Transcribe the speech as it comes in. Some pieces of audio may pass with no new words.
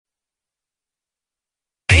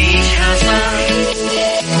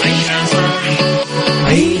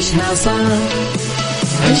عيشها صح،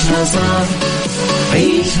 عيشها صح،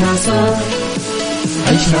 عيشها صح،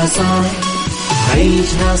 عيشها صح،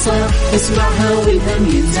 عيشها صح، اسمعها والهم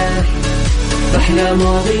ينزاح، أحلى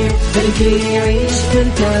مواضيع الكل يعيش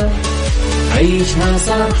ترتاح، عيشها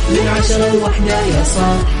صح من 10 ل1 يا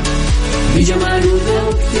صاح، بجمال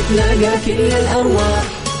وذوق تتلاقى كل الأرواح،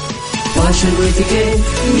 فاشل واتيكيت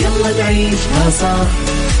يلا نعيشها صح،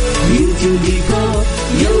 بيوتي وديكور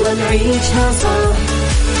يلا نعيشها صح،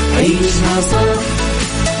 عيشها صح،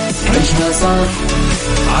 عيشها صح،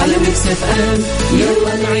 على ميكس اف ام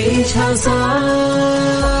يلا نعيشها صح.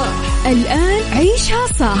 الآن عيشها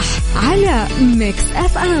صح على ميكس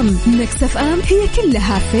اف ام. ميكس اف ام هي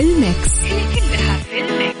كلها في الميكس، هي كلها في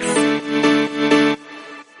الميكس.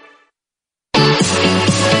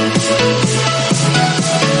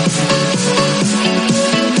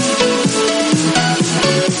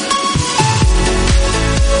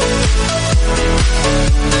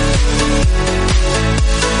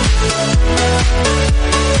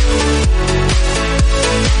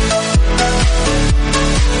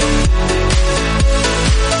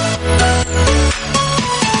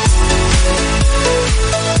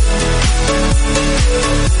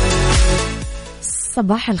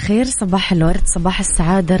 صباح الخير، صباح الورد، صباح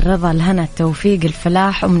السعادة، الرضا، الهنا، التوفيق،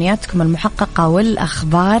 الفلاح، أمنياتكم المحققة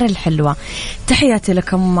والأخبار الحلوة. تحياتي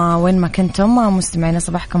لكم وين ما كنتم مستمعين،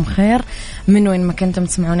 صباحكم خير من وين ما كنتم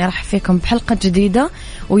تسمعوني. راح فيكم بحلقة جديدة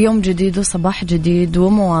ويوم جديد وصباح جديد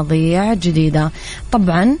ومواضيع جديدة.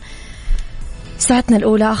 طبعا ساعتنا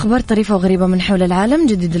الأولى أخبار طريفة وغريبة من حول العالم،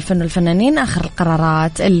 جديد الفن والفنانين، آخر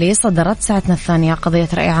القرارات اللي صدرت. ساعتنا الثانية قضية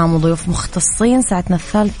رأي عام وضيوف مختصين. ساعتنا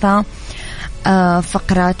الثالثة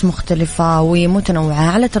فقرات مختلفة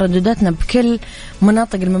ومتنوعة على تردداتنا بكل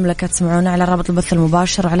مناطق المملكة. تسمعونا على رابط البث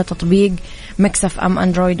المباشر وعلى تطبيق ميكس اف ام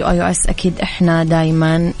اندرويد واي او اس. أكيد احنا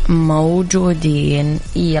دايما موجودين.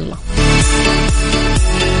 يلا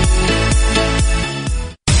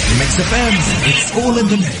ميكس اف ام، it's all in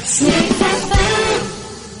the mix.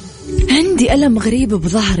 عندي ألم غريب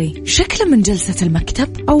بظهري، شكله من جلسة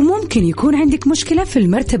المكتب، أو ممكن يكون عندك مشكلة في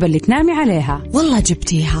المرتبة اللي تنامي عليها. والله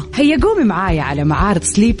جبتيها. هيا قومي معايا على معارض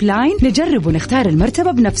سليب لاين، نجرب ونختار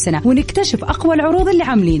المرتبة بنفسنا ونكتشف أقوى العروض اللي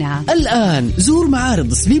عاملينها. الآن زور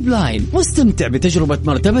معارض سليب لاين واستمتع بتجربة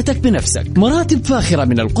مرتبتك بنفسك. مراتب فاخرة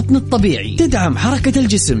من القطن الطبيعي تدعم حركة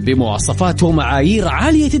الجسم بمواصفات ومعايير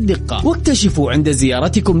عالية الدقة. واكتشفوا عند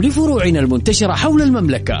زيارتكم لفروعنا المنتشرة حول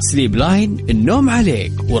المملكة. سليب لاين، النوم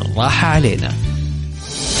عليك والراحة علينا.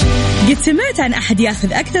 قد سمعت عن أحد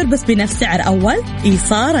ياخذ أكثر بس بنفس سعر أول؟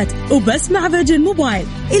 صارت وبس مع فيرجن موبايل.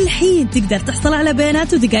 الحين تقدر تحصل على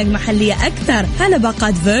بيانات ودقائق محلية أكثر على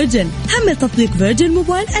باقات فيرجن. حمل تطبيق فيرجن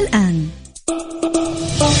موبايل الآن.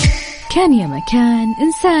 كان يا مكان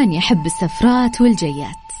إنسان يحب السفرات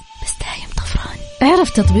والجيات، بس دايم طفران. عرف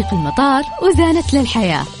تطبيق المطار وزانت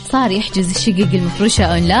للحياة، صار يحجز الشقق المفروشة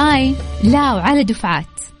أونلاين، لا وعلى دفعات.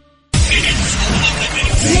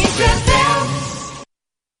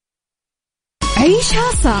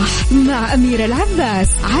 عيشها صح مع أميرة العباس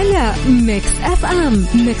على ميكس اف ام.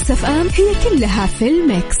 ميكس اف ام هي كلها في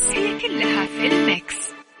الميكس، هي كلها في الميكس.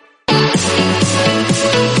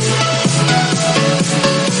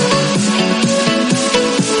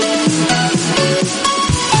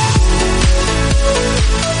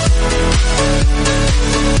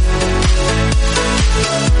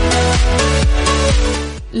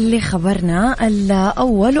 لخبرنا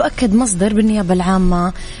الأول، وأكد مصدر بالنيابة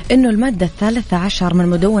العامة أنه المادة 13 من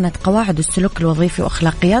مدونة قواعد السلوك الوظيفي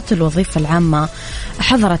وأخلاقيات الوظيفة العامة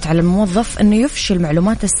حظرت على الموظف أنه يفشي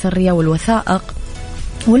المعلومات السرية والوثائق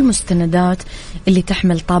والمستندات اللي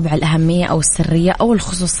تحمل طابع الأهمية أو السرية أو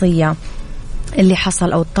الخصوصية اللي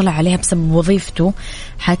حصل أو اطلع عليها بسبب وظيفته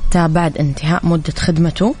حتى بعد انتهاء مدة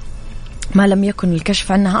خدمته، ما لم يكن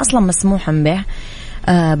الكشف عنها أصلا مسموحا به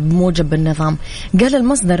بموجب النظام. قال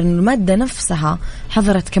المصدر أن المادة نفسها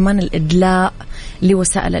حظرت كمان الإدلاء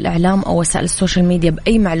لوسائل الإعلام أو وسائل السوشيال ميديا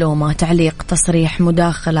بأي معلومة، تعليق، تصريح،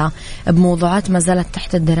 مداخلة بموضوعات ما زالت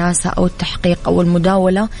تحت الدراسة أو التحقيق أو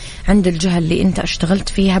المداولة عند الجهة اللي أنت اشتغلت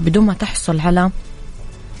فيها بدون ما تحصل على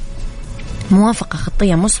موافقة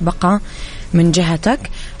خطية مسبقة من جهتك.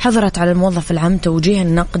 حظرت على الموظف العام توجيه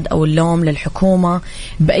النقد أو اللوم للحكومة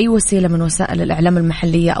بأي وسيلة من وسائل الإعلام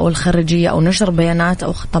المحلية أو الخارجية أو نشر بيانات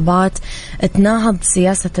أو خطابات تناهض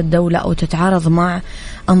سياسة الدولة أو تتعارض مع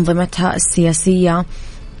أنظمتها السياسية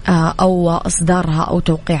أو إصدارها أو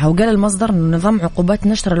توقيعها. وقال المصدر أنه نظام عقوبات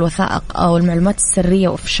نشر الوثائق أو المعلومات السرية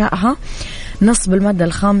وإفشائها نص بالمادة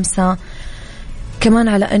 5 كمان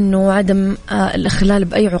على أنه عدم الإخلال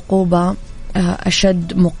بأي عقوبة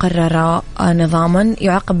أشد مقررة نظاما،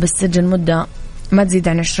 يعاقب بالسجن مدة ما تزيد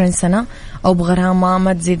عن 20 سنة، أو بغرامة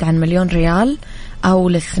ما تزيد عن 1,000,000 ريال، أو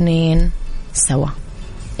الاثنين سوا.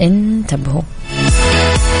 انتبهوا.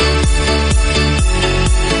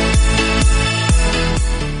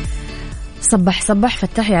 صبح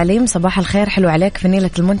فتحي عليم، صباح الخير، حلو عليك فنيلة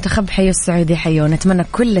المنتخب، حيو السعودي حيو. نتمنى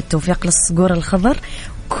كل التوفيق للصقور الخضر.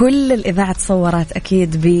 كل الإذاعة تصورات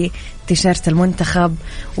أكيد بتيشيرت المنتخب،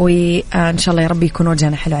 وإن شاء الله يا رب يكون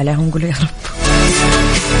وجهنا حلو عليهم، نقولوا يا رب.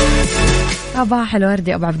 صباح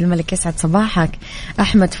الوردي أبو عبد الملك، يسعد صباحك.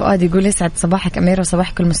 أحمد فؤاد يقول يسعد صباحك أميرة،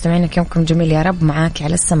 وصباح كل مستمعينك، يومكم جميل يا رب. معاك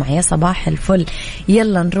على السمع، يا صباح الفل.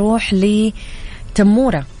 يلا نروح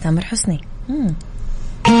لتمورة تامر حسني.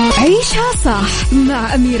 عيشها صح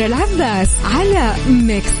مع أميرة العباس على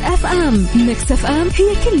ميكس أف أم. ميكس أف أم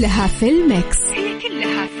هي كلها في الميكس، هي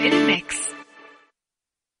كلها في الميكس.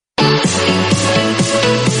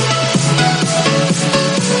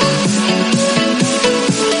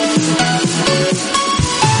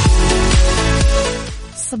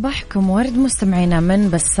 صباحكم ورد مستمعينا من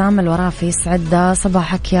بسام الورافي، يسعد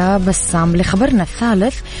صباحك يا بسام. لخبرنا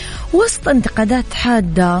الثالث، وسط انتقادات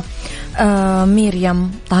حادة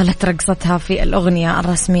ميريام طالت رقصتها في الأغنية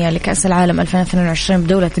الرسمية لكأس العالم 2022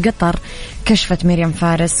 بدولة قطر، كشفت ميريام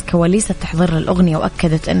فارس كواليس التحضير للأغنية،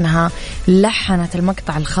 وأكدت أنها لحنت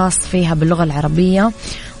المقطع الخاص فيها باللغة العربية،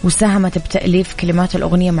 وساهمت بتأليف كلمات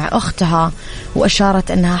الأغنية مع أختها،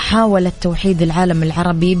 وأشارت أنها حاولت توحيد العالم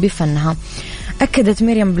العربي بفنها. أكدت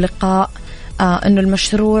ميريام بلقاء أنه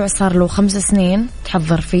المشروع صار له 5 سنين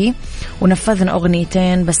تحضر فيه، ونفذنا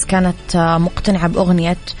أغنيتين بس، كانت مقتنعة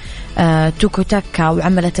بأغنية توكو تاكا،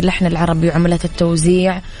 وعملت اللحن العربي وعملت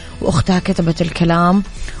التوزيع، وأختها كتبت الكلام،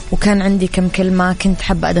 وكان عندي كم كلمة كنت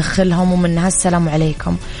حابة أدخلهم، ومنها السلام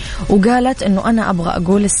عليكم. وقالت أنه أنا أبغى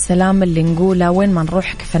أقول السلام اللي نقوله وين ما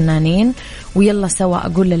نروح كفنانين، ويلا سوا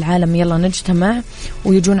أقول للعالم يلا نجتمع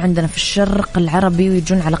ويجون عندنا في الشرق العربي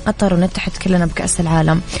ويجون على قطر ونتحد كلنا بكأس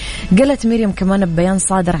العالم. قالت ميريام كمان ببيان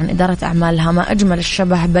صادر عن إدارة أعمالها: ما أجمل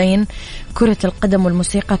الشبه بين كرة القدم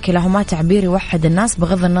والموسيقى، كلاهما تعبير يوحد الناس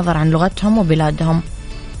بغض النظر عن لغتهم وبلادهم.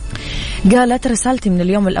 قالت رسالتي من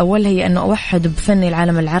اليوم الأول هي أنه أوحد بفني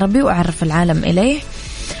العالم العربي وأعرف العالم إليه،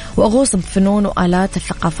 وأغوص بفنون وآلات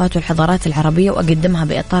الثقافات والحضارات العربية وأقدمها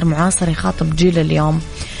بإطار معاصر يخاطب جيل اليوم.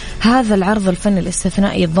 هذا العرض الفني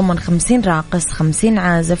الاستثنائي يتضمن 50 راقص، 50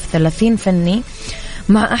 عازف، 30 فني،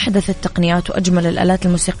 مع أحدث التقنيات وأجمل الآلات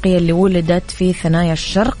الموسيقية اللي ولدت في ثنايا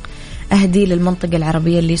الشرق، أهدي للمنطقة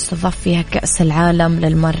العربية اللي يستضاف فيها كأس العالم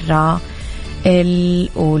للمرة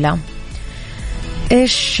الأولى.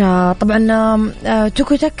 إيش طبعا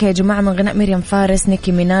توكو تاكا يا جماعة من غناء ميريام فارس،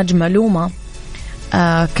 نيكي ميناج، مالومة،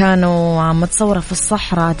 كانوا متصورة في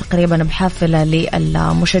الصحراء تقريبا بحافلة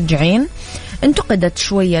للمشجعين. انتقدت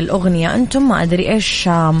شوية الأغنية، أنتم ما أدري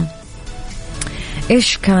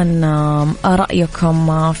إيش كان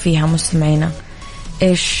رأيكم فيها مستمعينا؟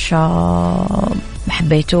 إيش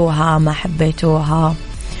حبيتوها ما حبيتوها؟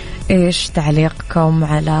 إيش تعليقكم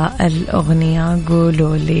على الأغنية؟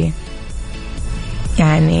 قولوا لي،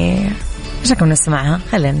 يعني إيش رايكم نسمعها؟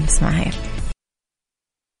 خلينا نسمعها يلا.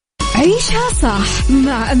 عيشها صح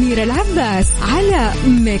مع أميرة العباس على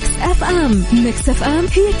ميكس أف أم. ميكس أف أم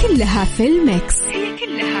هي كلها في الميكس، هي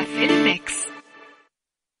كلها في الميكس.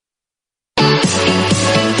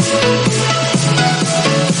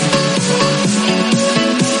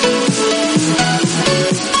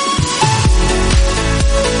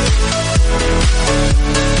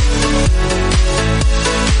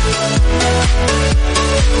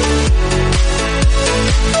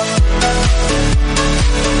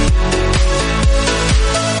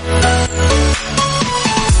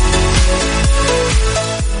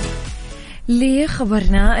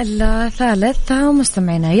 لخبرنا الثالث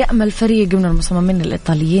مستمعينا، يأمل فريق من المصممين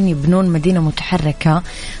الإيطاليين يبنون مدينة متحركة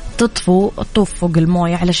تطوف فوق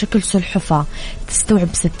الموية على شكل سلحفاة تستوعب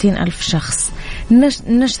 60,000 شخص.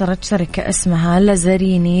 نشرت شركة اسمها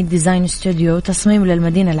لازاريني ديزاين ستوديو تصميم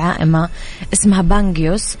للمدينة العائمة اسمها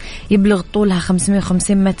بانجيوس، يبلغ طولها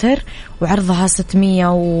 550 متر وعرضها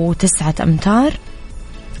 609 أمتار.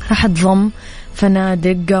 راح تضم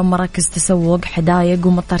فنادق، مراكز تسوق، حدائق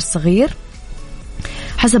ومطار صغير.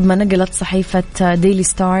 حسب ما نقلت صحيفة ديلي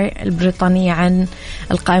ستار البريطانية عن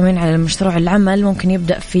القائمين على المشروع، العمل ممكن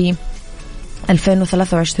يبدأ في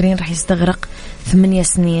 2023، راح يستغرق 8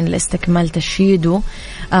 سنين لاستكمال تشييده.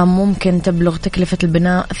 ممكن تبلغ تكلفة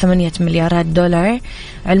البناء 8 مليارات دولار،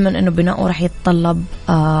 علما أنه بناؤه راح يتطلب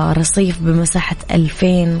رصيف بمساحة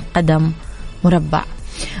 2000 قدم مربع.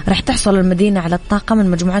 راح تحصل المدينة على الطاقة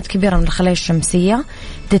من مجموعات كبيرة من الخلايا الشمسية،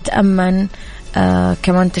 تتأمن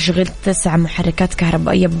كمان تشغيل 9 محركات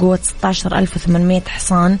كهربائية بقوة 16,800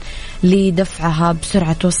 حصان لدفعها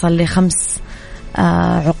بسرعة توصل ل5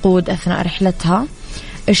 عقود أثناء رحلتها.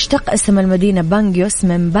 اشتق اسم المدينة بانجيوس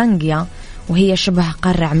من بانجيا، وهي شبه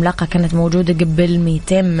قارة عملاقة كانت موجودة قبل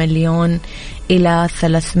 200 مليون إلى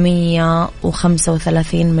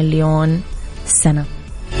 335 مليون سنة.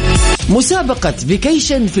 مسابقة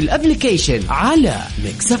فيكيشن في الابليكيشن على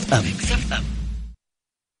ميكس اف ام.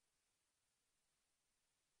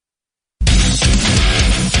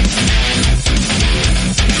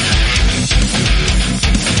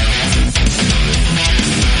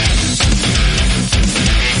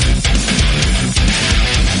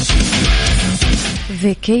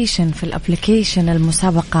 فيكيشن في الابليكيشن،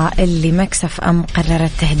 المسابقة اللي ميكس اف ام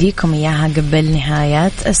قررت تهديكم إياها قبل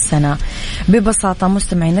نهاية السنة. ببساطة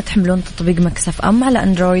مستمعين تحملون تطبيق ميكس اف ام على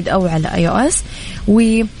اندرويد أو على اي او اس،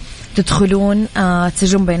 وتدخلون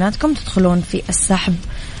تسجلون بياناتكم، تدخلون في السحب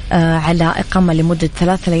على إقامة لمدة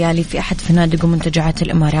 3 ليالي في أحد فنادق ومنتجعات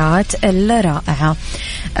الإمارات الرائعة.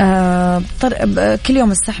 كل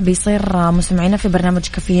يوم السحب يصير مستمعينا في برنامج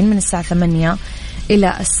كافيين من الساعة 8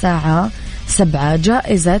 إلى الساعة 7.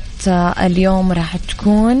 جائزة اليوم راح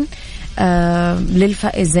تكون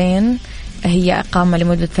للفائزين هي إقامة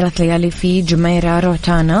لمدة 3 ليالي في جميرة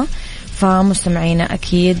روتانا، فمستمعينا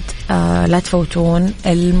أكيد لا تفوتون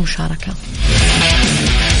المشاركة.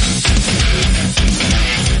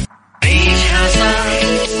 عيشها صح،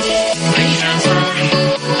 عيشها صح،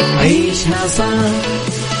 عيشها صح،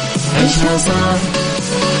 عيشها صح،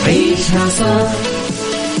 عيشها صح،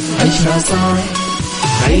 عيشها صح،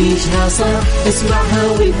 عيشها صح، اسمعها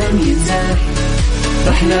والهم ينزاح،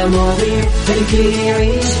 أحلى مواضيع خلي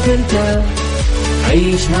يعيش ترتاح.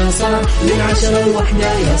 عيشها صح من 10 ل1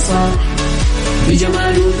 يا صاح،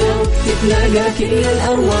 بجمال وذوق تتلاقى كل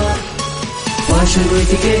الأرواح، فاشل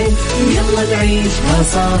واتيكيت يلا نعيشها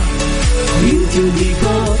صح، بيوتي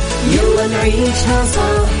وديكور يلا نعيشها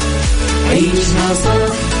صح. عيشها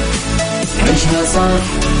صح، عيشها صح،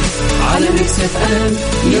 على ميكس اف ام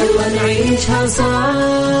يلا نعيشها صح.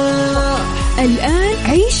 الآن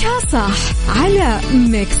عيشها صح على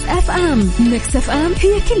ميكس اف ام. ميكس اف ام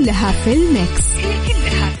هي كلها في الميكس، هي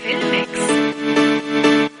كلها في الميكس.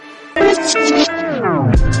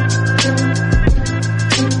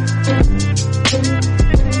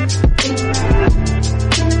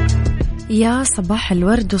 يا صباح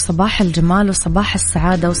الورد وصباح الجمال وصباح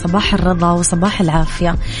السعادة وصباح الرضا وصباح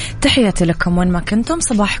العافية، تحياتي لكم وين ما كنتم،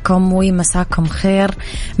 صباحكم ومساكم خير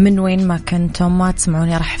من وين ما كنتم. ما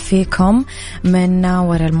تسمعوني راح فيكم من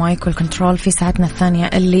وراء المايك والكنترول في ساعتنا الثانية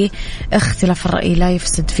اللي اختلاف الرأي لا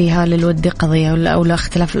يفسد فيها للود قضية، أو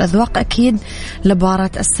لاختلاف الأذواق أكيد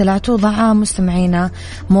لبارة السلع. توضع مستمعينا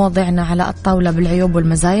مواضيعنا على الطاولة بالعيوب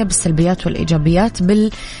والمزايا، بالسلبيات والإيجابيات،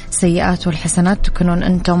 بالسيئات والحسنات، تكونون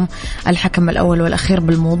أنتم الحكم الأول والأخير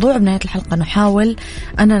بالموضوع. بنهاية الحلقة نحاول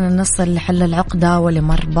أننا نصل لحل العقدة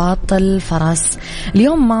ولمرباط الفرس.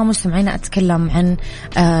 اليوم ما مستمعينا أتكلم عن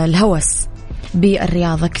الهوس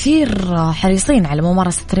بالرياضة. كثير حريصين على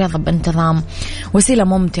ممارسة الرياضة بانتظام، وسيلة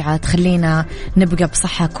ممتعة تخلينا نبقى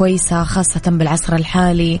بصحة كويسة، خاصة بالعصر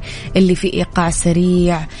الحالي اللي فيه إيقاع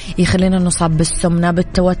سريع يخلينا نصاب بالسمنة،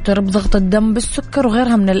 بالتوتر، بضغط الدم، بالسكر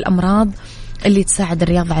وغيرها من الأمراض اللي تساعد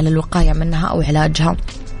الرياضة على الوقاية منها أو علاجها.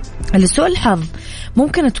 لسوء الحظ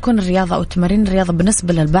ممكن تكون الرياضة أو تمارين الرياضة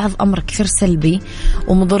بالنسبة للبعض أمر كثير سلبي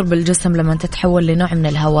ومضر بالجسم لما تتحول لنوع من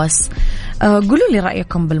الهوس. قولوا لي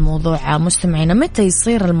رأيكم بالموضوع مستمعين، متى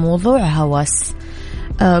يصير الموضوع هوس؟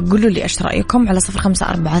 قولوا لي إيش رأيكم على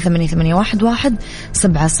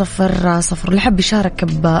 0548811700. اللي حاب يشارك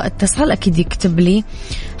باتصال أكيد يكتب لي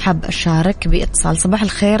حاب أشارك باتصال. صباح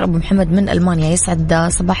الخير أبو محمد من ألمانيا، يسعد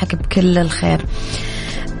صباحك بكل الخير.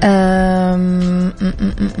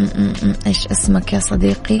 إيش اسمك يا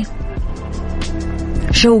صديقي؟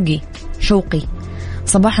 شوقي.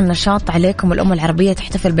 صباح النشاط عليكم. الأمة العربية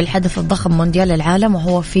تحتفل بالحدث الضخم مونديال العالم،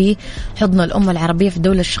 وهو في حضن الأمة العربية في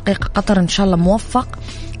الدولة الشقيقة قطر. إن شاء الله موفق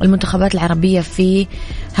المنتخبات العربية في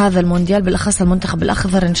هذا المونديال، بالأخص المنتخب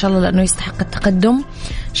الأخضر إن شاء الله لأنه يستحق التقدم.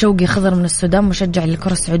 شوقي خضر من السودان، مشجع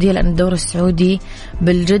للكرة السعودية لأن الدوري السعودي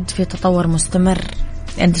بالجد في تطور مستمر.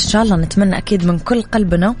 إن شاء الله نتمنى أكيد من كل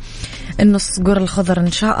قلبنا إنه الصقور الخضر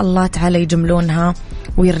إن شاء الله تعالى يجملونها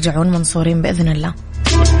ويرجعون منصورين بإذن الله.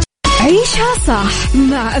 عيشها صح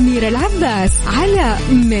مع أميرة العباس على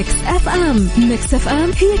ميكس اف ام. ميكس اف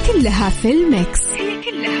ام هي كلها في الميكس،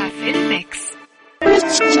 هي كلها في الميكس.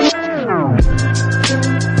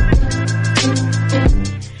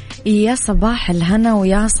 يا صباح الهنا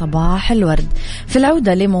ويا صباح الورد. في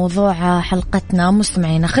العودة لموضوع حلقتنا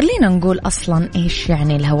مستمعينا، خلينا نقول أصلا إيش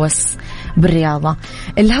يعني الهوس بالرياضة.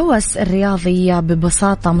 الهوس الرياضي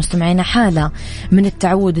ببساطة مستمعين حالة من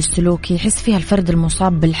التعود السلوكي يحس فيها الفرد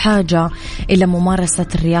المصاب بالحاجة إلى ممارسة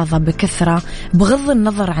الرياضة بكثرة بغض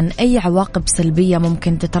النظر عن أي عواقب سلبية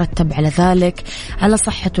ممكن تترتب على ذلك على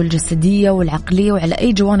صحته الجسدية والعقلية وعلى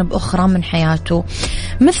أي جوانب أخرى من حياته،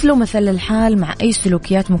 مثل الحال مع أي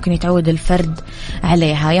سلوكيات ممكن يتعود الفرد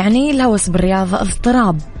عليها. يعني الهوس بالرياضة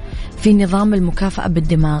اضطراب في نظام المكافأة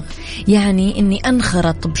بالدماغ، يعني أني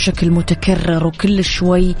أنخرط بشكل متكرر وكل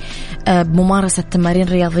شوي بممارسة تمارين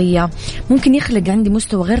رياضية ممكن يخلق عندي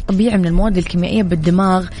مستوى غير طبيعي من المواد الكيميائية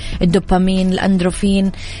بالدماغ، الدوبامين،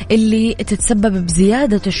 الأندروفين، اللي تتسبب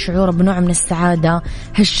بزيادة الشعور بنوع من السعادة.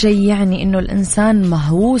 هالشي يعني أنه الإنسان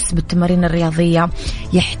مهووس بالتمارين الرياضية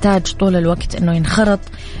يحتاج طول الوقت أنه ينخرط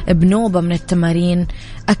بنوبة من التمارين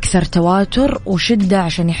أكثر تواتر وشدة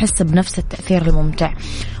عشان يحس بنفس التأثير الممتع،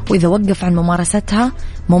 وإذا وقف عن ممارستها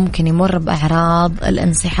ممكن يمر بأعراض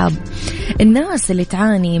الانسحاب. الناس اللي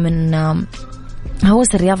تعاني من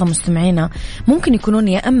هوس الرياضة مستمعينا ممكن يكونون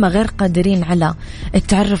يا أما غير قادرين على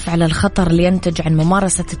التعرف على الخطر اللي ينتج عن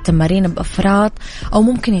ممارسة التمارين بأفراط، أو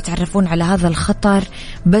ممكن يتعرفون على هذا الخطر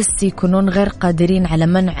بس يكونون غير قادرين على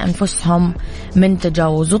منع أنفسهم من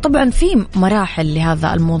تجاوزه. طبعا في مراحل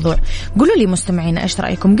لهذا الموضوع. قولوا لي مستمعينا إيش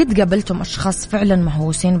رأيكم؟ قد قابلتم أشخاص فعلا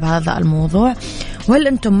مهووسين بهذا الموضوع؟ وهل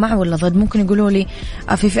أنتم مع ولا ضد؟ ممكن يقولوا لي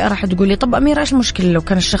في فئة راح تقولي طب أميرة إيش المشكلة لو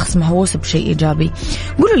كان الشخص مهووس بشيء إيجابي؟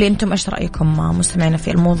 قولوا لي أنتم إيش رأيكم مستمعينا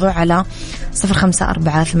في الموضوع على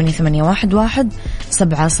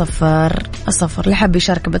 0548811700. اللي حاب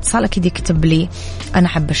يشارك باتصال أكيد يكتب لي أنا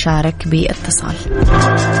حاب أشارك باتصال.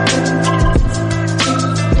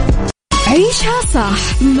 عيشها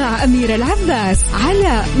صح مع أميرة العباس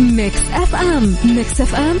على ميكس أف أم. ميكس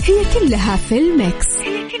أف أم هي كلها في الميكس.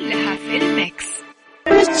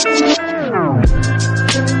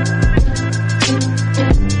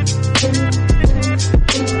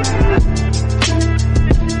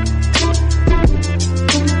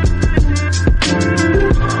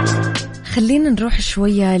 خلينا نروح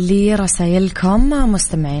شوية لرسائلكم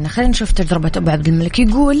مستمعين. خلينا نشوف تجربة أبو عبد الملك.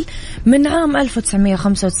 يقول من عام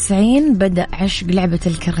 1995 بدأ عشق لعبة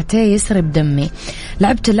الكاراتيه يسري بدمي.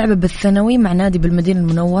 لعبت اللعبة بالثانوي مع نادي بالمدينة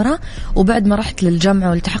المنورة، وبعد ما رحت للجامعة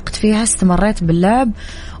والتحقت فيها استمريت باللعب،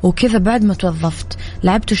 وكذا بعد ما توظفت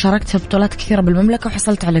لعبت وشاركت في بطولات كثيرة بالمملكة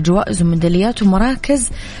وحصلت على جوائز وميداليات ومراكز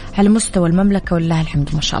على مستوى المملكة والله الحمد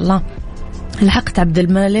ما شاء الله. لحقت عبد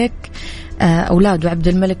الملك أولاد عبد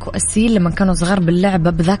الملك وأسيل لما كانوا صغار باللعبة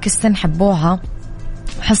بذاك السن حبوها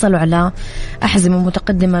وحصلوا على أحزمة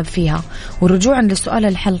متقدمة فيها. ورجوعا لسؤال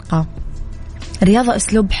الحلقة، رياضة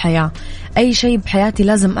أسلوب حياة. أي شيء بحياتي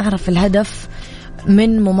لازم أعرف الهدف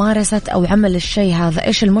من ممارسة أو عمل الشيء هذا.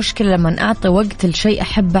 إيش المشكلة لما أعطي وقت الشيء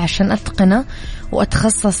أحبه عشان أتقنه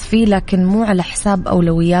وأتخصص فيه، لكن مو على حساب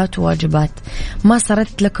أولويات وواجبات. ما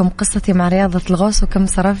سردت لكم قصتي مع رياضة الغوص وكم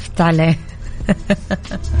صرفت عليه.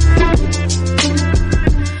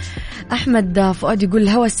 أحمد فؤاد يقول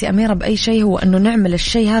الهوس يا أميرة بأي شيء هو أنه نعمل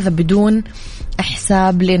الشيء هذا بدون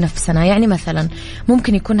حساب لنفسنا. يعني مثلا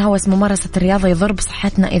ممكن يكون هوس ممارسة الرياضة يضر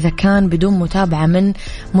بصحتنا إذا كان بدون متابعة من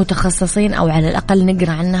متخصصين، أو على الأقل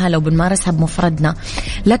نقرأ عنها لو بنمارسها بمفردنا.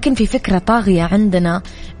 لكن في فكرة طاغية عندنا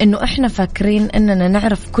أنه إحنا فاكرين أننا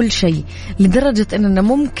نعرف كل شيء، لدرجة أننا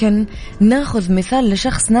ممكن ناخذ مثال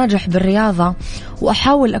لشخص ناجح بالرياضة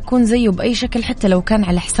وأحاول أكون زيه بأي شكل حتى لو كان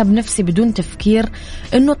على حساب نفسي بدون تفكير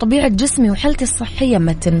أنه طبيعة جسمي وحالتي الصحية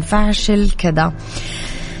ما تنفعش كذا.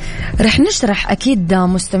 رح نشرح أكيد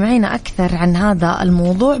مستمعينا أكثر عن هذا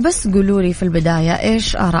الموضوع، بس قولوا لي في البداية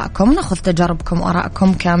إيش آراءكم. نأخذ تجاربكم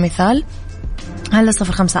وآراءكم كمثال على 0548811700.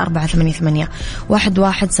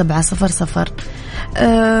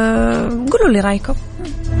 قولوا لي رأيكم.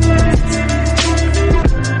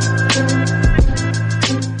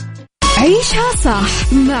 عيشها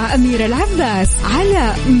صح مع أميرة العباس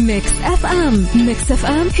على ميكس أف أم. ميكس أف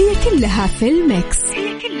أم هي كلها في الميكس.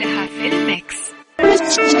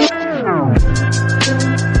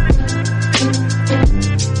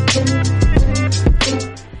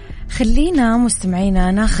 خلينا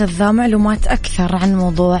مستمعينا ناخذ معلومات أكثر عن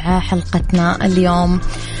موضوع حلقتنا اليوم.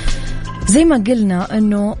 زي ما قلنا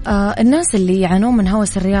أنه الناس اللي يعانون من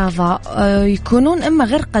هوس الرياضة يكونون إما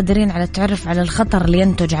غير قادرين على التعرف على الخطر اللي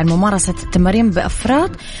ينتج عن ممارسة التمارين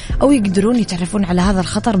بأفراط، أو يقدرون يتعرفون على هذا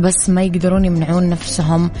الخطر بس ما يقدرون يمنعون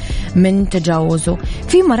نفسهم من تجاوزه.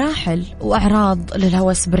 في مراحل وأعراض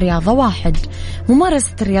للهوس بالرياضة. 1.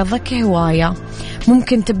 ممارسة الرياضة كهواية.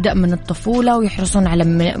 ممكن تبدأ من الطفولة ويحرصون على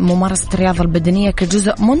ممارسة الرياضة البدنية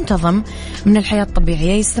كجزء منتظم من الحياة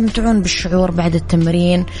الطبيعية، يستمتعون بالشعور بعد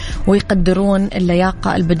التمرين يقدرون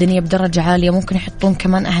اللياقة البدنية بدرجة عالية. ممكن يحطون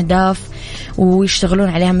كمان أهداف ويشتغلون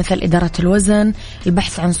عليها مثل إدارة الوزن،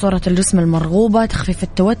 البحث عن صورة الجسم المرغوبة، تخفيف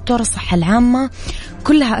التوتر، الصحة العامة،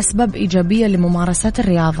 كلها أسباب إيجابية لممارسات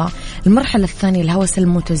الرياضة. المرحلة الثانية الهوس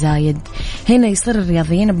المتزايد. هنا يصير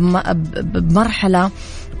الرياضيين بمرحلة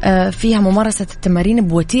فيها ممارسة التمارين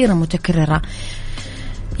بوتيرة متكررة،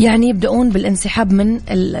 يعني يبدأون بالانسحاب من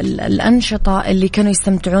الأنشطة اللي كانوا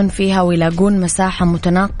يستمتعون فيها ويلاقون مساحة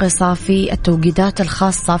متناقصة في التوقيتات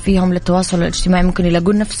الخاصة فيهم للتواصل الاجتماعي. ممكن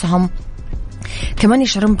يلاقون نفسهم كمان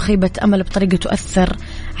يشعرون بخيبة أمل بطريقة تؤثر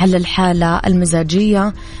على الحالة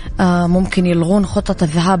المزاجية. ممكن يلغون خطة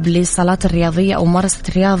الذهاب للصالات الرياضية أو ممارسة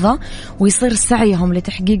الرياضة، ويصير سعيهم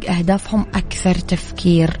لتحقيق أهدافهم أكثر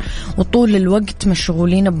تفكير، وطول الوقت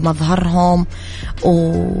مشغولين بمظهرهم،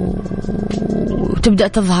 وتبدأ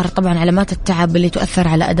تظهر طبعا علامات التعب اللي تؤثر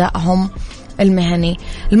على أدائهم المهني.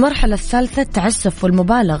 المرحلة الثالثة التعسف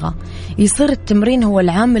والمبالغة. يصير التمرين هو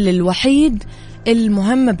العامل الوحيد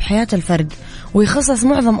المهم بحياة الفرد، ويخصص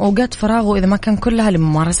معظم أوقات فراغه إذا ما كان كلها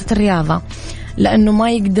لممارسة الرياضة، لأنه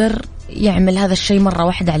ما يقدر يعمل هذا الشيء مرة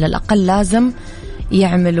واحدة، على الأقل لازم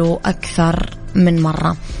يعمله أكثر من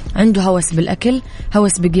مرة. عنده هوس بالأكل،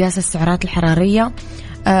 هوس بقياس السعرات الحرارية،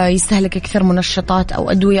 يستهلك أكثر منشطات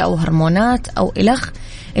أو أدوية أو هرمونات أو إلخ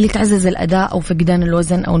اللي تعزز الأداء أو فقدان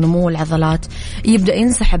الوزن أو نمو العضلات. يبدأ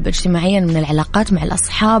ينسحب اجتماعيا من العلاقات مع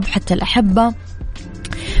الأصحاب حتى الأحبة.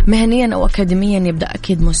 مهنيا أو أكاديميا يبدأ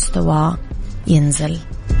أكيد مستوى ينزل.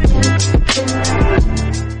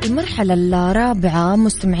 المرحلة الرابعة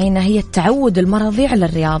مستمعينا هي التعود المرضي على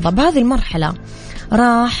الرياضة. بهذه المرحلة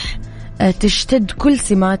راح تشتد كل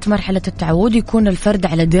سمات مرحلة التعود. يكون الفرد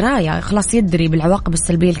على دراية، خلاص يدري بالعواقب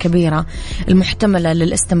السلبية الكبيرة المحتملة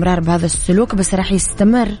للاستمرار بهذا السلوك، بس راح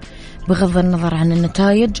يستمر بغض النظر عن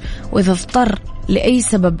النتائج. وإذا اضطر لأي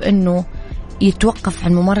سبب أنه يتوقف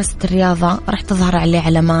عن ممارسة الرياضة راح تظهر عليه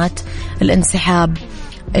علامات الانسحاب،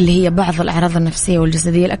 اللي هي بعض الأعراض النفسية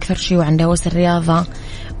والجسدية الأكثر شيوعا عند هوس الرياضة،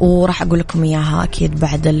 وراح أقول لكم إياها أكيد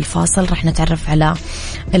بعد الفاصل. راح نتعرف على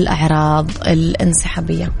الأعراض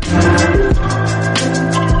الانسحابية.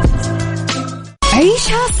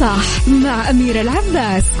 عيشها صح مع أميرة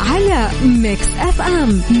العباس على ميكس أف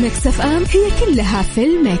أم. ميكس أف أم هي كلها في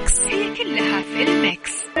الميكس، هي كلها في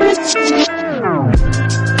الميكس.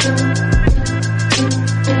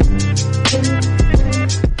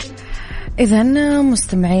 إذن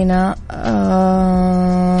مستمعينا،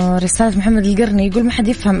 رسالة محمد القرني يقول ما حد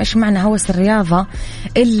يفهم إيش معنى هوس الرياضة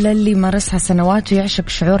إلا اللي مارسها سنوات ويعشق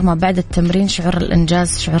شعور ما بعد التمرين، شعور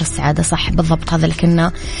الإنجاز، شعور السعادة. صح بالضبط، هذا اللي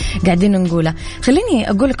كنا قاعدين نقوله. خليني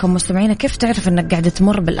أقول لكم مستمعينا كيف تعرف أنك قاعدة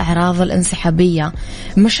تمر بالأعراض الانسحابية.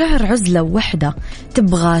 مشاعر عزلة ووحدة،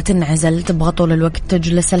 تبغى تنعزل، تبغى طول الوقت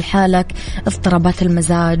تجلس لحالك، اضطرابات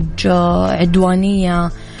المزاج،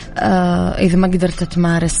 عدوانية. إذا ما قدرت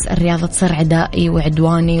تمارس الرياضة تصير عدائي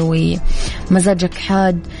وعدواني ومزاجك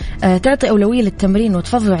حاد. تعطي أولوية للتمرين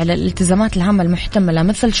وتفضل على الالتزامات الهامة المحتملة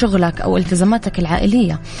مثل شغلك أو التزاماتك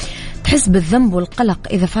العائلية. تحس بالذنب والقلق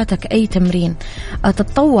إذا فاتك أي تمرين.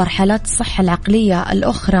 تتطور حالات الصحة العقلية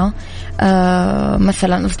الأخرى،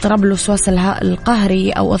 مثلا اضطراب الوسواس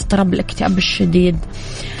القهري أو اضطراب الاكتئاب الشديد.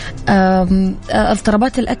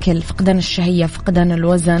 اضطرابات الأكل، فقدان الشهية، فقدان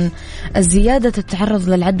الوزن، زيادة التعرض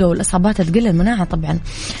للعدوى والإصابات، تقل المناعة طبعا،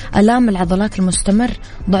 آلام العضلات المستمر،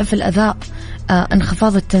 ضعف الأداء،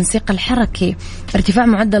 انخفاض التنسيق الحركي، ارتفاع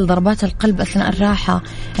معدل ضربات القلب أثناء الراحة.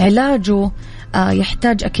 علاجه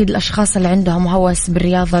يحتاج أكيد الأشخاص اللي عندهم هوس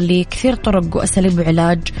بالرياضة لكثير طرق وأساليب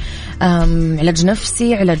علاج، علاج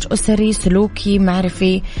نفسي، علاج أسري، سلوكي،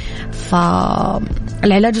 معرفي.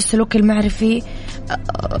 فالعلاج السلوكي المعرفي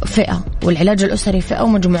فئة، والعلاج الأسري فئة،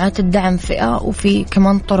 ومجموعات الدعم فئة، وفي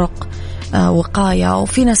كمان طرق وقاية.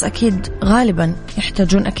 وفي ناس أكيد غالبا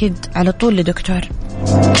يحتاجون أكيد على طول لدكتور.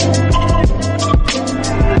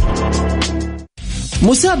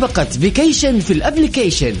 مسابقة فيكيشن في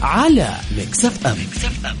الابليكيشن على ميكس أف أم.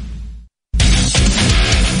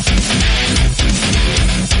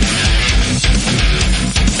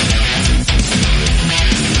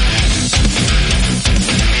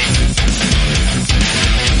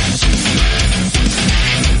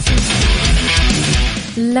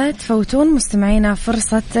 لا تفوتون مستمعينا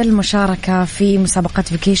فرصة المشاركة في مسابقة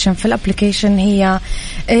فيكيشن في الابليكيشن. هي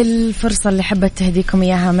الفرصة اللي حبت تهديكم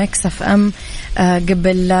إياها ميكس أف أم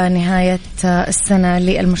قبل نهاية السنة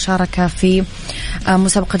للمشاركة في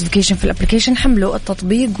مسابقة فيكيشن في الابليكيشن. حملوا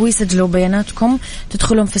التطبيق ويسجلوا بياناتكم،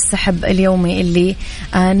 تدخلون في السحب اليومي اللي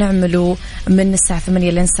نعمله من الساعة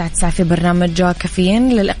 8 لين الساعة 9 في برنامج كافيين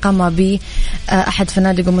للإقامة بأحد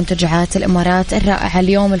فنادق ومنتجعات الإمارات الرائعة.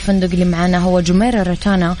 اليوم الفندق اللي معنا هو جميرة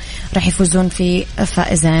روتانا راح يفوزون في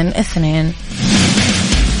فائزين 2.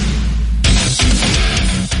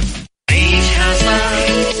 عيشها صح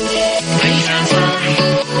عيشها صح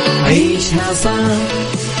عيشها صح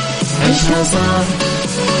عيشها صح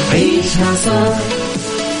عيشها صح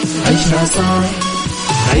عيشها صح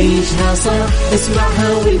عيشها صح اسمعها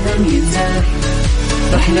والهم ينزاح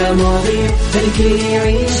أحلى مواضيع الكل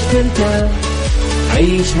يعيش ترتاح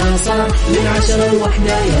عيشها صح من 10 ل1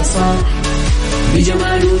 يا صاح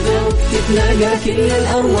بجمال وذوق تتلاقى كل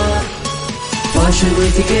الأرواح فاشل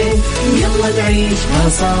واتيكيت يلا نعيشها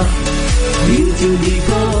صح بيوتي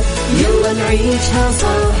وديكور يلا نعيشها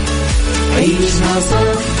صح عيشها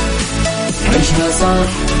صح عيشها صح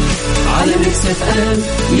على ميكس اف ام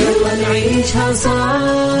يلا نعيشها صح.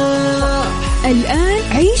 الآن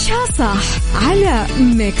عيشها صح على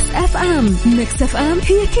ميكس اف ام. ميكس اف ام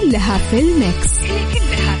هي كلها في الميكس.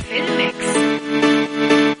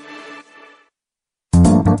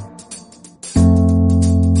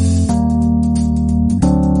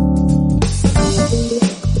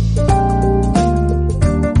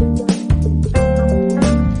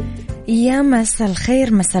 يا مساء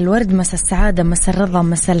الخير، مساء الورد، مساء السعادة، مساء الرضا،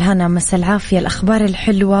 مساء الهنا، مساء العافية، الأخبار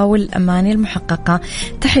الحلوة والأماني المحققة.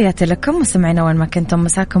 تحياتي لكم مستمعينا وين ما كنتم،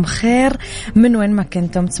 مساكم خير من وين ما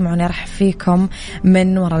كنتم تسمعوني. رح فيكم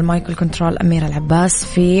من وراء المايكل كنترول أميرة العباس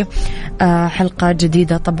في حلقة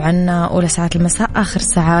جديدة، طبعا أولى ساعات المساء آخر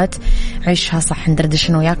ساعات عيشها صح. ندردش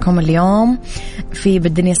وياكم اليوم في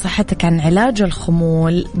بالدنيا صحتك عن علاج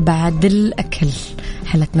الخمول بعد الأكل،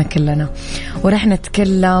 حلتنا كلنا، ورح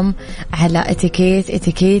نتكلم على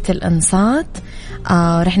اتيكيت الانصات.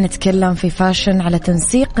 رح نتكلم في فاشن على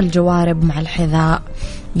تنسيق الجوارب مع الحذاء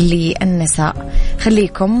للنساء.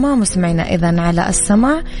 خليكم مستمعينا إذن على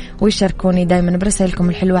السمع ويشاركوني دايما برسائلكم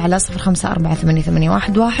الحلوة على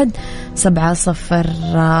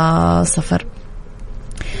 0548811700.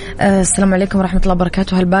 السلام عليكم ورحمة الله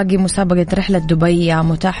وبركاته. هل باقي مسابقة رحلة دبي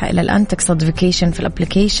متاحة إلى الآن؟ تقصد فيكيشن في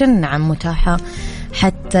الابليكيشن؟ نعم متاحة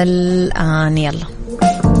حتى الآن. يلا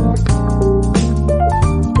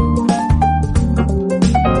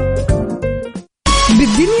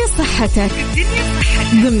بالدنيا صحتك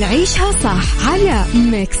ضمن عيشها صح على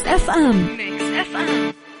ميكس اف ام.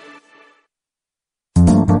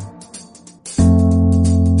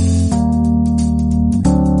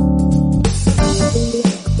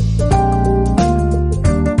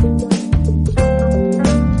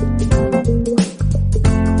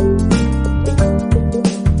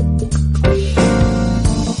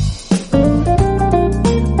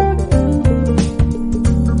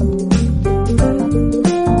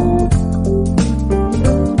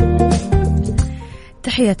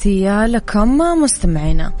 تحياتي لكم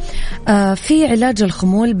مستمعينا. في علاج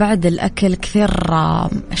الخمول بعد الأكل كثير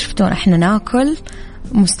شفتون احنا ناكل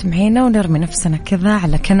مستمعينا ونرمي نفسنا كذا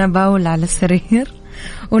على كنبة ولا على سرير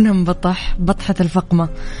وننبطح بطحة الفقمة.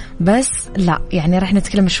 بس لا، يعني رح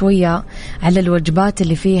نتكلم شوية على الوجبات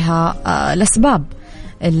اللي فيها الأسباب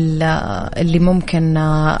اللي ممكن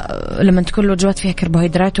لما تكون الوجبات فيها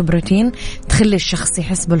كربوهيدرات وبروتين تخلي الشخص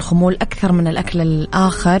يحس بالخمول أكثر من الأكل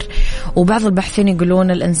الآخر. وبعض الباحثين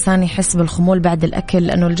يقولون الإنسان يحس بالخمول بعد الأكل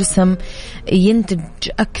لأنه الجسم ينتج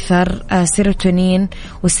أكثر سيروتونين،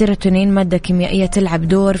 والسيروتونين مادة كيميائية تلعب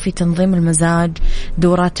دور في تنظيم المزاج،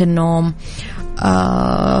 دورات النوم.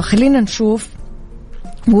 خلينا نشوف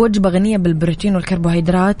وجبة غنية بالبروتين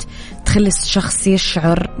والكربوهيدرات تخلي الشخص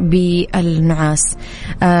يشعر بالنعاس.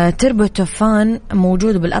 تربوتوفان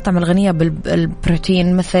موجود بالأطعمة الغنية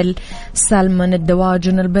بالبروتين مثل السلمون،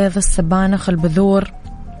 الدواجن، البيض، السبانخ، البذور،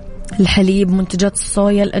 الحليب، منتجات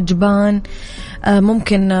الصويا، الأجبان.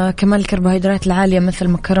 ممكن كمان الكربوهيدرات العالية مثل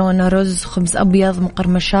مكرونة، رز، خبز أبيض،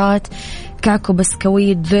 مقرمشات، كعكو،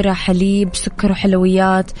 بسكويت، ذرة، حليب، سكر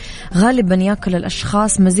وحلويات. غالبا يأكل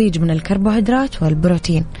الأشخاص مزيج من الكربوهيدرات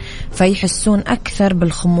والبروتين فيحسون أكثر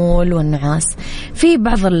بالخمول والنعاس. في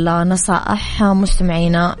بعض النصائح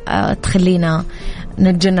مستمعينا تخلينا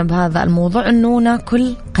نتجنب هذا الموضوع، أنه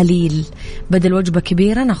ناكل قليل بدل وجبة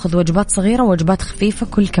كبيرة، ناخذ وجبات صغيرة ووجبات خفيفة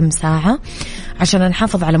كل كم ساعة عشان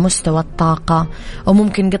نحافظ على مستوى الطاقة.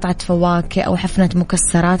 وممكن قطعة فواكه أو حفنة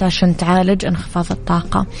مكسرات عشان تعالج انخفاض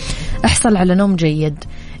الطاقة. احصل على نوم جيد،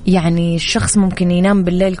 يعني الشخص ممكن ينام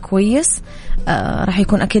بالليل كويس، راح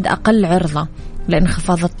يكون أكيد أقل عرضة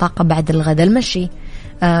لانخفاض الطاقة بعد الغداء. المشي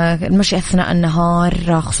أثناء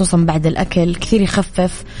النهار خصوصا بعد الأكل كثير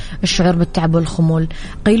يخفف الشعور بالتعب والخمول.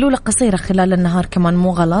 قيلولة قصيرة خلال النهار كمان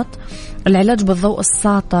مو غلط. العلاج بالضوء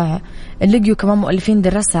الساطع، لقيوا كمان مؤلفين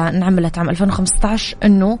دراسة انعملت عام 2015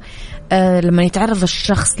 أنه لما يتعرض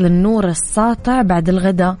الشخص للنور الساطع بعد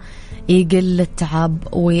الغداء يقل التعب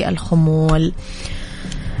والخمول.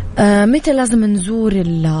 متى لازم نزور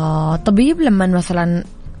الطبيب؟ لما مثلا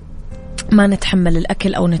ما نتحمل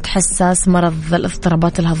الأكل أو نتحسس، مرض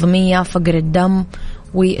الاضطرابات الهضمية، فقر الدم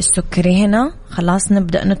والسكري. هنا خلاص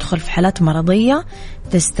نبدأ ندخل في حالات مرضية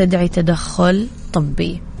تستدعي تدخل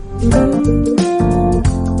طبي.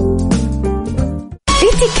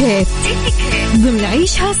 اتيكيت ضمن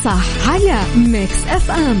عيشها صح على ميكس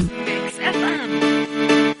اف ام.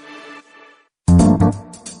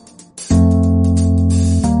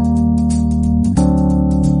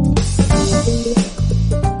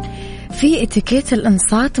 في اتيكيت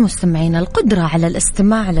الانصات مستمعين، القدرة على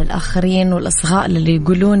الاستماع للآخرين والإصغاء اللي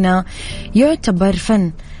يقولونه يعتبر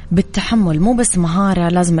فن بالتحمل، مو بس مهارة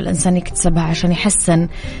لازم الإنسان يكتسبها عشان يحسن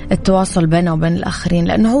التواصل بينه وبين الآخرين،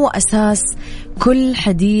 لأنه هو أساس كل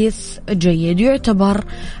حديث جيد. يعتبر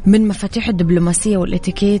من مفاتيح الدبلوماسية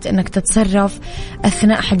والاتيكيت أنك تتصرف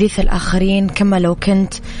أثناء حديث الآخرين كما لو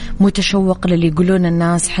كنت متشوق للي يقولون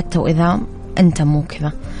الناس حتى وإذا أنت مو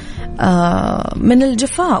كذا. من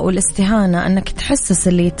الجفاء والاستهانة أنك تحسس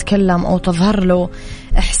اللي يتكلم أو تظهر له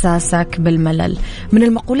إحساسك بالملل. من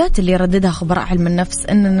المقولات اللي يرددها خبراء علم النفس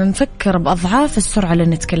أننا نفكر بأضعاف السرعة اللي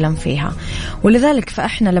نتكلم فيها، ولذلك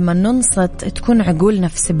فإحنا لما ننصت تكون عقولنا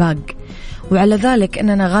في سباق، وعلى ذلك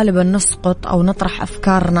أننا غالبا نسقط أو نطرح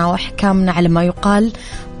أفكارنا وأحكامنا على ما يقال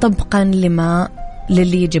طبقا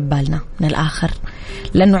للي يجي بالنا من الآخر،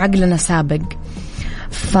 لأنه عقلنا سابق.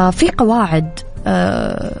 ففي قواعد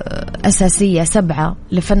أساسية 7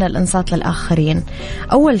 لفن الإنصات للآخرين.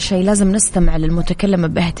 أول شيء لازم نستمع للمتكلم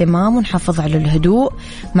باهتمام ونحافظ على الهدوء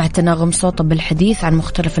مع تناغم صوته بالحديث عن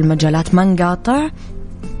مختلف المجالات، ما نقاطع،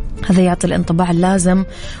 هذا يعطي الانطباع اللازم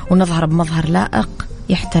ونظهر بمظهر لائق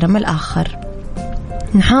يحترم الآخر.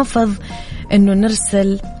 نحافظ أنه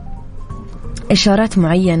نرسل إشارات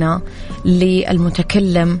معينة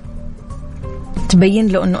للمتكلم تبين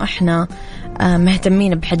له أنه إحنا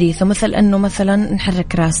مهتمين بحديثه، مثل أنه مثلا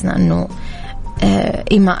نحرك رأسنا، أنه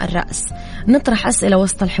إيماء الرأس، نطرح أسئلة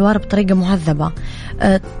وسط الحوار بطريقة مهذبة،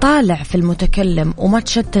 طالع في المتكلم وما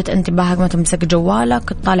تشتت انتباهك، ما تمسك جوالك،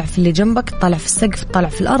 تطالع في اللي جنبك، تطالع في السقف، تطالع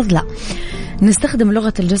في الأرض، لا. نستخدم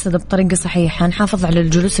لغة الجسد بطريقة صحيحة، نحافظ على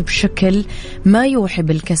الجلوس بشكل ما يوحي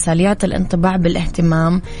بالكسل، يعطي الانطباع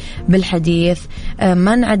بالاهتمام بالحديث،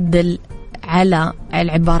 ما نعدل على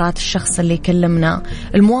العبارات الشخص اللي يكلمنا،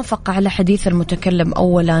 الموافقة على حديث المتكلم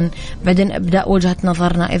أولا، بعدين إبداء وجهة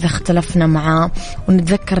نظرنا إذا اختلفنا معه،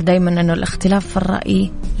 ونتذكر دايما أنه الاختلاف في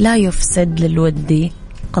الرأي لا يفسد للودي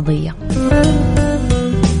قضية.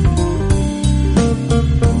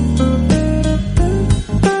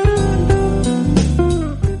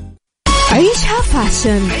 عيشها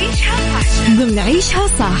فاشن ضمن عيشها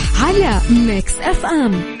صح على ميكس اف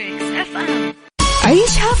ام.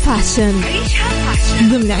 عيشها فاشن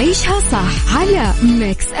ضمن عيشها صح على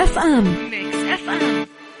ميكس اف ام.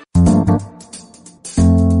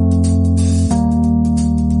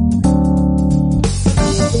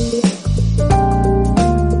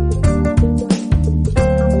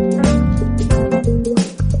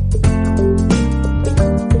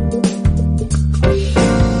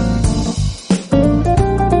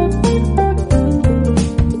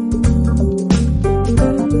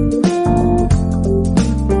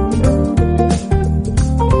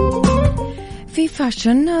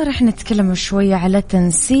 رح نتكلم شوية على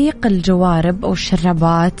تنسيق الجوارب أو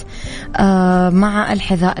الشرابات مع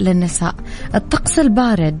الحذاء للنساء. الطقس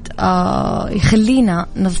البارد يخلينا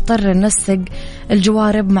نضطر ننسق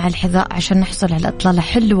الجوارب مع الحذاء عشان نحصل على إطلالة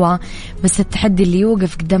حلوة، بس التحدي اللي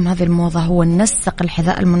يوقف قدام هذه الموضة هو ننسق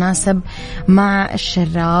الحذاء المناسب مع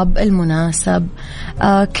الشراب المناسب.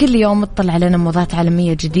 كل يوم تطلع علينا موضات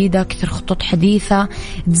عالمية جديدة، كثير خطوط حديثة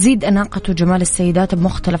تزيد أناقة وجمال السيدات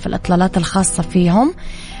بمختلف الإطلالات الخاصة فيهم.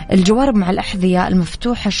 الجوارب مع الأحذية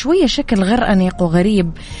المفتوحة شوية شكل غير أنيق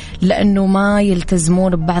وغريب لأنه ما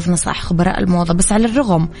يلتزمون ببعض نصائح خبراء الموضة، بس على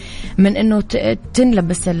الرغم من أنه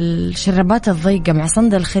تنلبس الشرابات الضيقة مع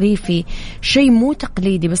صندل خريفي شيء مو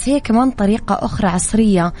تقليدي، بس هي كمان طريقة أخرى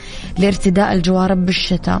عصرية لارتداء الجوارب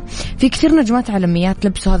بالشتاء. في كثير نجمات عالميات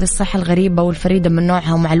لبسوا هذه الصيحة الغريبة والفريدة من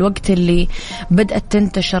نوعها، ومع الوقت اللي بدأت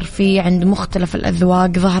تنتشر فيه عند مختلف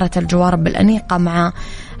الأذواق ظهرت الجوارب الأنيقة مع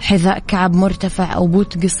حذاء كعب مرتفع أو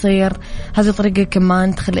بوت قصير. هذه طريقة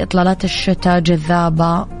كمان تخلي إطلالات الشتاء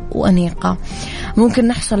جذابة وأنيقة. ممكن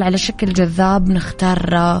نحصل على شكل جذاب،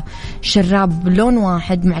 نختار شراب لون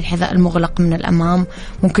واحد مع الحذاء المغلق من الأمام.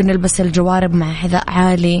 ممكن نلبس الجوارب مع حذاء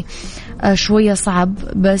عالي، شوية صعب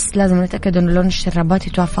بس لازم نتأكد أن لون الشرابات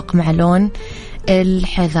يتوافق مع لون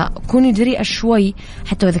الحذاء. كوني جريئة شوي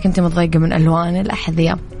حتى إذا كنت متضايقة من ألوان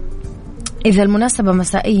الأحذية. إذا المناسبة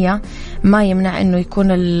مسائية ما يمنع أنه يكون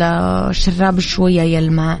الشراب شوية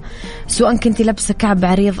يلمع. سواء كنت لابسة كعب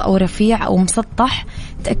عريض أو رفيع أو مسطح،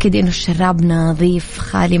 تأكدي أنه الشراب نظيف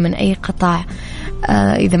خالي من أي قطع.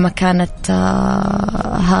 إذا ما كانت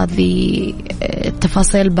هذه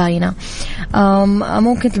التفاصيل باينة.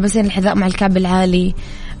 ممكن تلبسين الحذاء مع الكعب العالي،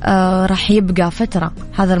 راح يبقى فترة.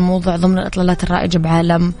 هذا الموضوع ضمن الإطلالات الرائجة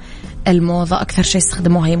بعالم الموضة، أكثر شيء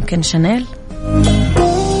استخدموها يمكن شانيل.